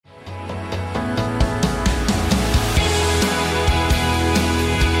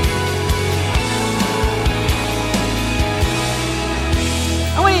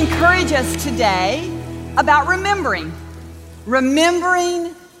encourage us today about remembering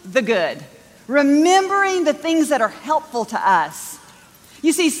the good, remembering the things that are helpful to us.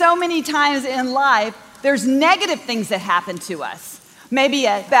 You see, so many times in life, there's negative things that happen to us. Maybe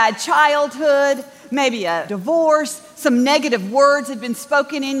a bad childhood, maybe a divorce, some negative words have been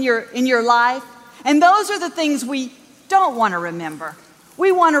spoken in your life. And those are the things we don't want to remember.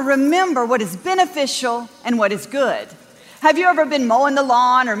 We want to remember what is beneficial and what is good. Have you ever been mowing the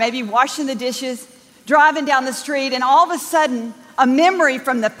lawn or maybe washing the dishes, driving down the street, and all of a sudden a memory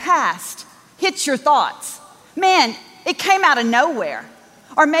from the past hits your thoughts? Man, it came out of nowhere.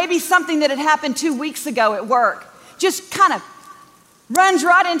 Or maybe something that had happened 2 weeks ago at work just kind of runs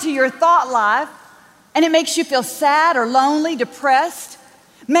right into your thought life, and it makes you feel sad or lonely, depressed.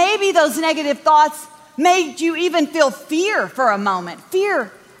 Maybe those negative thoughts made you even feel fear for a moment,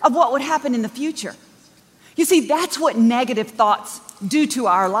 fear of what would happen in the future. You see, that's what negative thoughts do to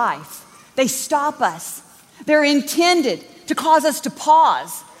our life. They stop us. They're intended to cause us to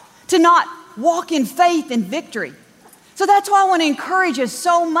pause, to not walk in faith and victory. So that's why I want to encourage us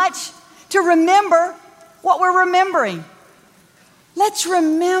so much to remember what we're remembering. Let's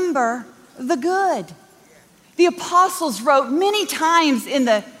remember the good. The apostles wrote many times in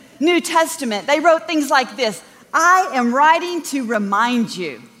the New Testament, they wrote things like this: I am writing to remind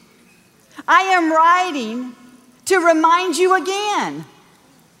you. I am writing to remind you again.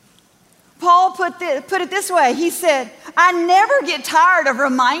 Paul put it this way. He said, I never get tired of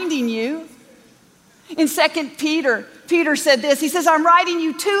reminding you. In 2 Peter said this. He says, I'm writing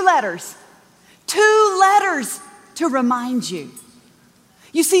you 2 letters to remind you.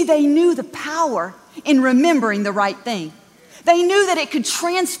 You see, they knew the power in remembering the right thing. They knew that it could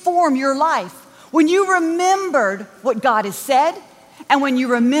transform your life when you remembered what God has said and when you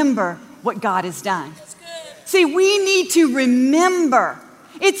remember what God has done. See, we need to remember.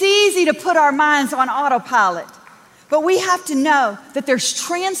 It's easy to put our minds on autopilot, but we have to know that there's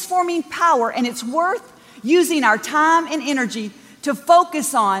transforming power, and it's worth using our time and energy to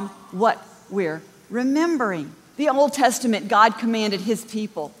focus on what we're remembering. The Old Testament, God commanded his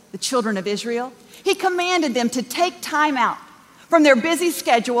people, the children of Israel, he commanded them to take time out from their busy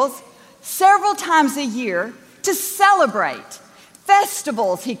schedules several times a year to celebrate.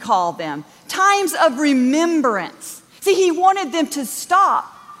 Festivals, he called them, times of remembrance. See, he wanted them to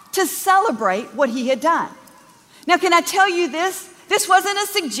stop to celebrate what he had done. Now, can I tell you this? This wasn't a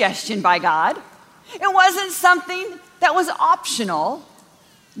suggestion by God. It wasn't something that was optional.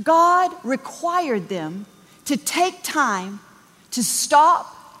 God required them to take time to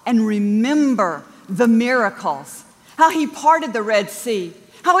stop and remember the miracles. How he parted the Red Sea,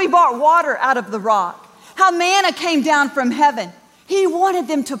 how he brought water out of the rock, how manna came down from heaven. He wanted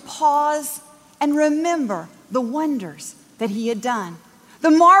them to pause and remember the wonders that he had done,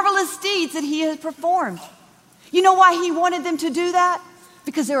 the marvelous deeds that he had performed. You know why he wanted them to do that?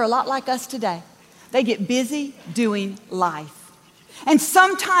 Because they're a lot like us today. They get busy doing life. And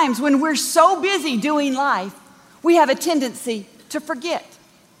sometimes when we're so busy doing life, we have a tendency to forget.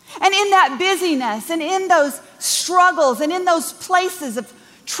 And in that busyness and in those struggles and in those places of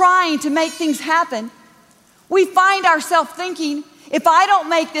trying to make things happen, we find ourselves thinking, if I don't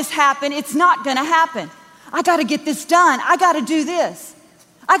make this happen, it's not going to happen. I got to get this done. I got to do this.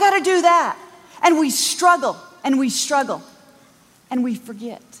 I got to do that. And we struggle and we struggle and we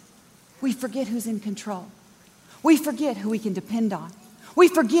forget. We forget who's in control. We forget who we can depend on. We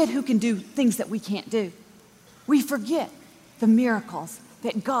forget who can do things that we can't do. We forget the miracles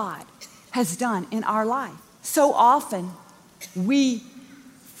that God has done in our life. So often, we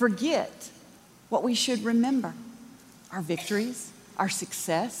forget what we should remember. Our victories, our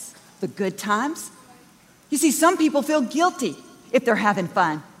success, the good times. You see, some people feel guilty if they're having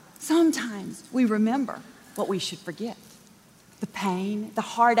fun. Sometimes we remember what we should forget. The pain, the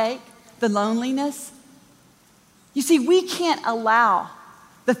heartache, the loneliness. You see, we can't allow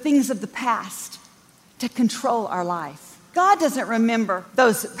the things of the past to control our life. God doesn't remember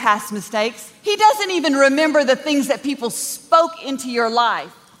those past mistakes. He doesn't even remember the things that people spoke into your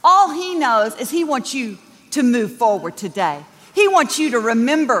life. All he knows is he wants you to move forward today. He wants you to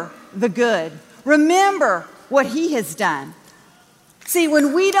remember the good. Remember what he has done. See,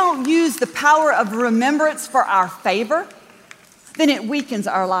 when we don't use the power of remembrance for our favor, then it weakens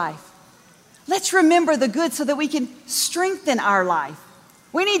our life. Let's remember the good so that we can strengthen our life.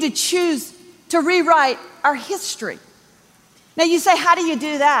 We need to choose to rewrite our history. Now you say, how do you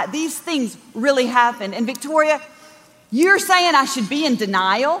do that? These things really happen. And Victoria, you're saying I should be in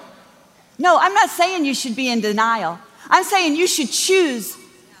denial? No, I'm not saying you should be in denial. I'm saying you should choose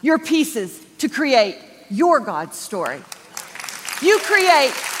your pieces to create your God story. You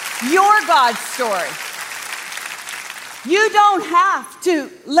create your God's story. You don't have to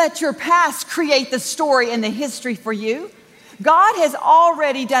let your past create the story and the history for you. God has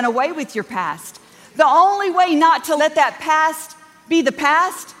already done away with your past. The only way not to let that past be the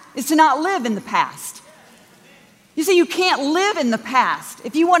past is to not live in the past. You see, you can't live in the past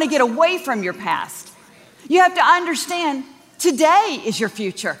if you want to get away from your past. You have to understand today is your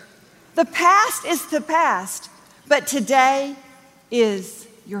future. The past is the past, but today is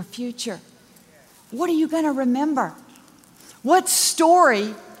your future. What are you going to remember? What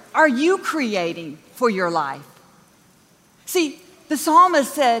story are you creating for your life? See, the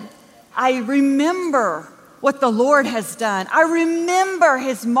psalmist said, I remember what the Lord has done. I remember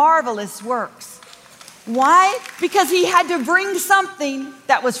his marvelous works. Why? Because he had to bring something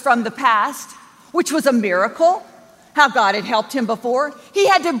that was from the past, which was a miracle, how God had helped him before. He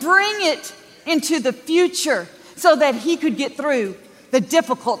had to bring it into the future so that he could get through the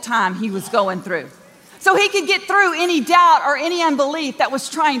difficult time he was going through. So he could get through any doubt or any unbelief that was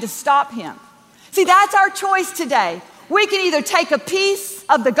trying to stop him. See, that's our choice today. We can either take a piece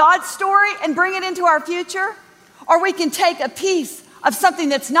of the God story and bring it into our future, or we can take a piece of something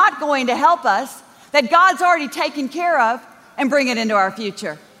that's not going to help us, that God's already taken care of, and bring it into our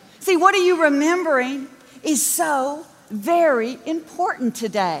future. See, what are you remembering is so very important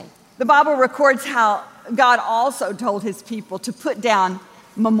today. The Bible records how God also told his people to put down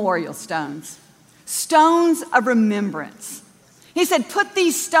memorial stones. Stones of remembrance. He said, put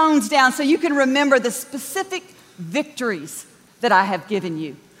these stones down so you can remember the specific victories that I have given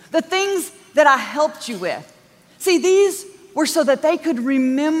you, the things that I helped you with. See, these were so that they could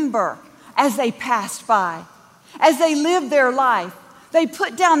remember as they passed by, as they lived their life. They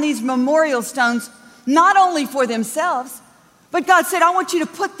put down these memorial stones not only for themselves, but God said, I want you to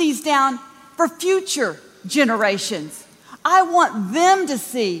put these down for future generations. I want them to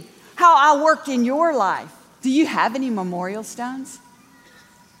see how I worked in your life. Do you have any memorial stones?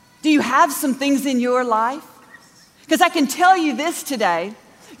 Do you have some things in your life? Because I can tell you this today,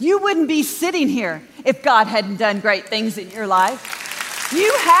 you wouldn't be sitting here if God hadn't done great things in your life.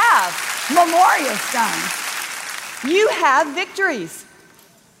 You have memorial stones. You have victories.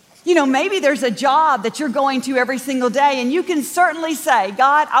 You know, maybe there's a job that you're going to every single day, and you can certainly say,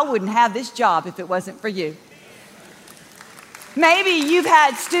 God, I wouldn't have this job if it wasn't for you. Maybe you've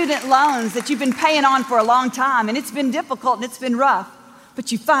had student loans that you've been paying on for a long time, and it's been difficult and it's been rough,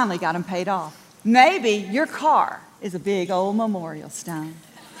 but you finally got them paid off. Maybe your car is a big old memorial stone,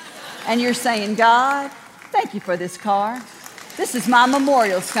 and you're saying, God, thank you for this car. This is my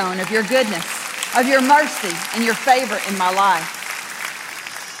memorial stone of your goodness, of your mercy, and your favor in my life.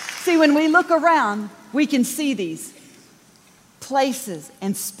 See, when we look around, we can see these places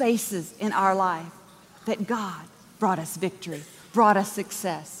and spaces in our life that God brought us victory, brought us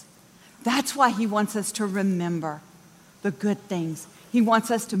success. That's why he wants us to remember the good things. He wants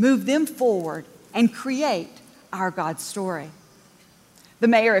us to move them forward and create our God story. The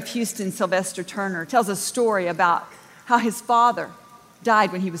mayor of Houston, Sylvester Turner, tells a story about how his father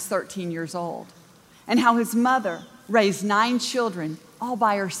died when he was 13 years old, and how his mother raised 9 children all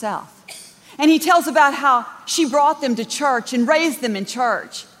by herself. And he tells about how she brought them to church and raised them in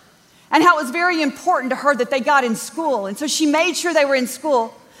church, and how it was very important to her that they got in school. And so she made sure they were in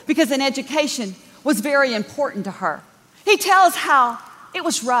school because an education was very important to her. He tells how it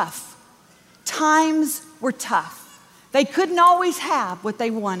was rough. Times were tough. They couldn't always have what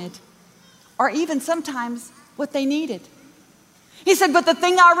they wanted, or even sometimes what they needed. He said, but the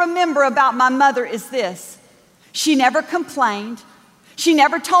thing I remember about my mother is this. She never complained. She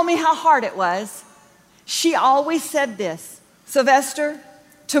never told me how hard it was. She always said this, Sylvester,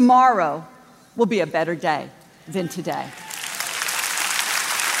 tomorrow will be a better day than today.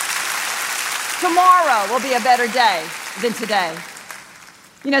 Tomorrow will be a better day than today.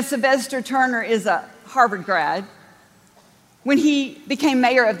 You know, Sylvester Turner is a Harvard grad. When he became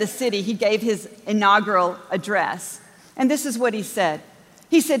mayor of the city, he gave his inaugural address. And this is what he said.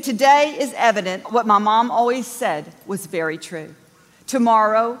 He said, today is evident what my mom always said was very true.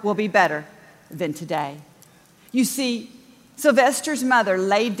 Tomorrow will be better than today. You see, Sylvester's mother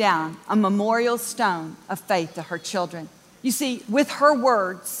laid down a memorial stone of faith to her children. You see, with her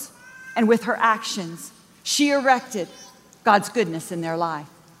words and with her actions, she erected God's goodness in their life.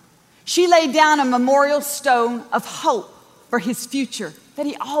 She laid down a memorial stone of hope for his future that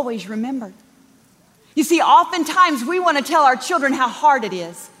he always remembered. You see, oftentimes we want to tell our children how hard it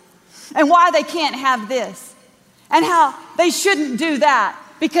is and why they can't have this and how they shouldn't do that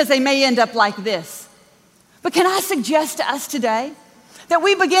because they may end up like this. But can I suggest to us today that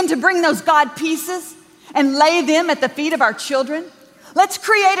we begin to bring those God pieces and lay them at the feet of our children? Let's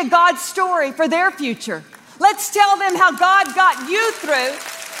create a God story for their future. Let's tell them how God got you through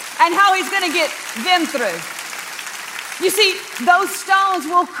and how he's going to get them through. You see, those stones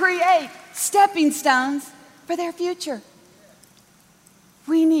will create stepping stones for their future.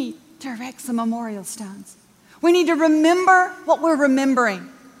 We need to erect some memorial stones. We need to remember what we're remembering.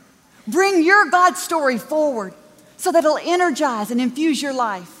 Bring your God story forward so that it'll energize and infuse your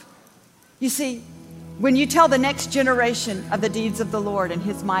life. You see, when you tell the next generation of the deeds of the Lord and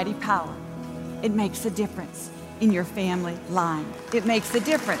his mighty power, it makes a difference in your family line. It makes a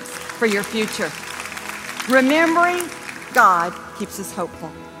difference for your future. Remembering God keeps us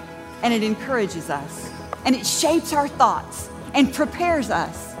hopeful, and it encourages us, and it shapes our thoughts and prepares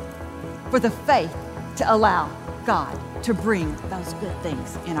us for the faith to allow God to bring those good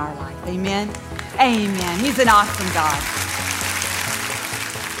things in our life. Amen? Amen. He's an awesome God.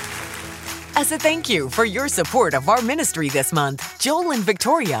 As a thank you for your support of our ministry this month, Joel and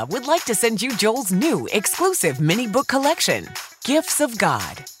Victoria would like to send you Joel's new exclusive mini book collection, Gifts of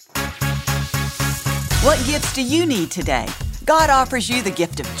God. What gifts do you need today? God offers you the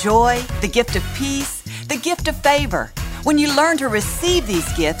gift of joy, the gift of peace, the gift of favor. When you learn to receive these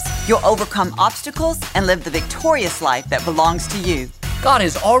gifts, you'll overcome obstacles and live the victorious life that belongs to you. God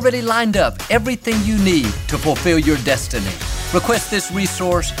has already lined up everything you need to fulfill your destiny. Request this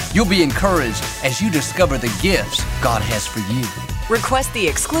resource. You'll be encouraged as you discover the gifts God has for you. Request the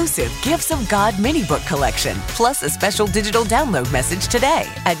exclusive Gifts of God mini book collection, plus a special digital download message today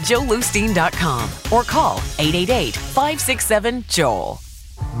at joelosteen.com or call 888-567-JOEL.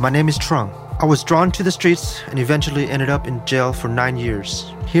 My name is Trung. I was drawn to the streets and eventually ended up in jail for 9 years.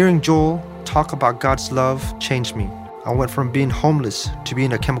 Hearing Joel talk about God's love changed me. I went from being homeless to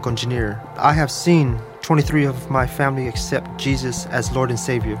being a chemical engineer. I have seen 23 of my family accept Jesus as Lord and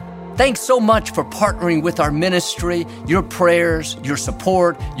Savior. Thanks so much for partnering with our ministry. Your prayers, your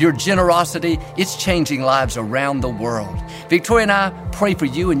support, your generosity, it's changing lives around the world. Victoria and I pray for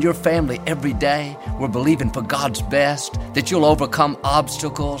you and your family every day. We're believing for God's best, that you'll overcome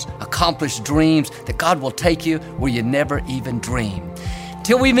obstacles, accomplish dreams, that God will take you where you never even dreamed.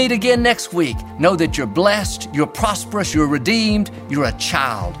 Till we meet again next week, know that you're blessed, you're prosperous, you're redeemed, you're a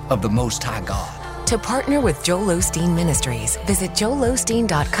child of the Most High God. To partner with Joel Osteen Ministries, visit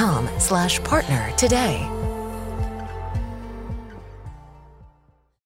joelosteen.com/partner today.